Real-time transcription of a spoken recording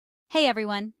Hey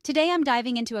everyone, today I'm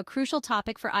diving into a crucial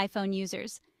topic for iPhone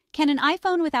users. Can an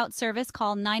iPhone without service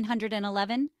call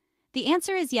 911? The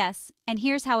answer is yes, and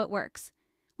here's how it works.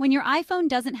 When your iPhone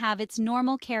doesn't have its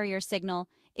normal carrier signal,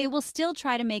 it will still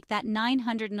try to make that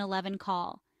 911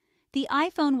 call. The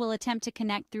iPhone will attempt to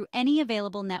connect through any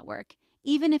available network,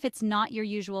 even if it's not your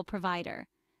usual provider.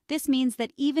 This means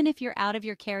that even if you're out of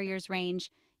your carrier's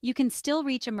range, you can still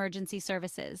reach emergency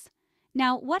services.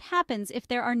 Now, what happens if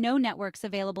there are no networks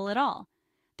available at all?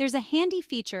 There's a handy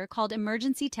feature called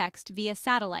emergency text via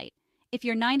satellite. If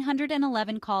your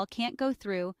 911 call can't go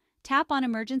through, tap on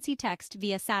emergency text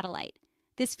via satellite.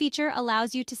 This feature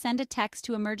allows you to send a text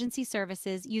to emergency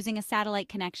services using a satellite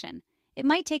connection. It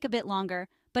might take a bit longer,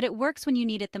 but it works when you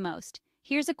need it the most.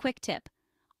 Here's a quick tip.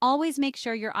 Always make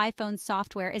sure your iPhone's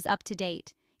software is up to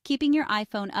date. Keeping your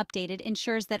iPhone updated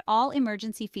ensures that all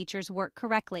emergency features work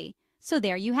correctly. So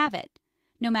there you have it.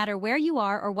 No matter where you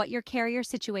are or what your carrier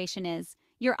situation is,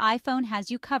 your iPhone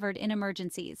has you covered in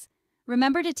emergencies.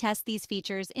 Remember to test these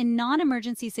features in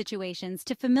non-emergency situations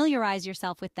to familiarize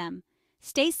yourself with them.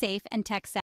 Stay safe and tech savvy.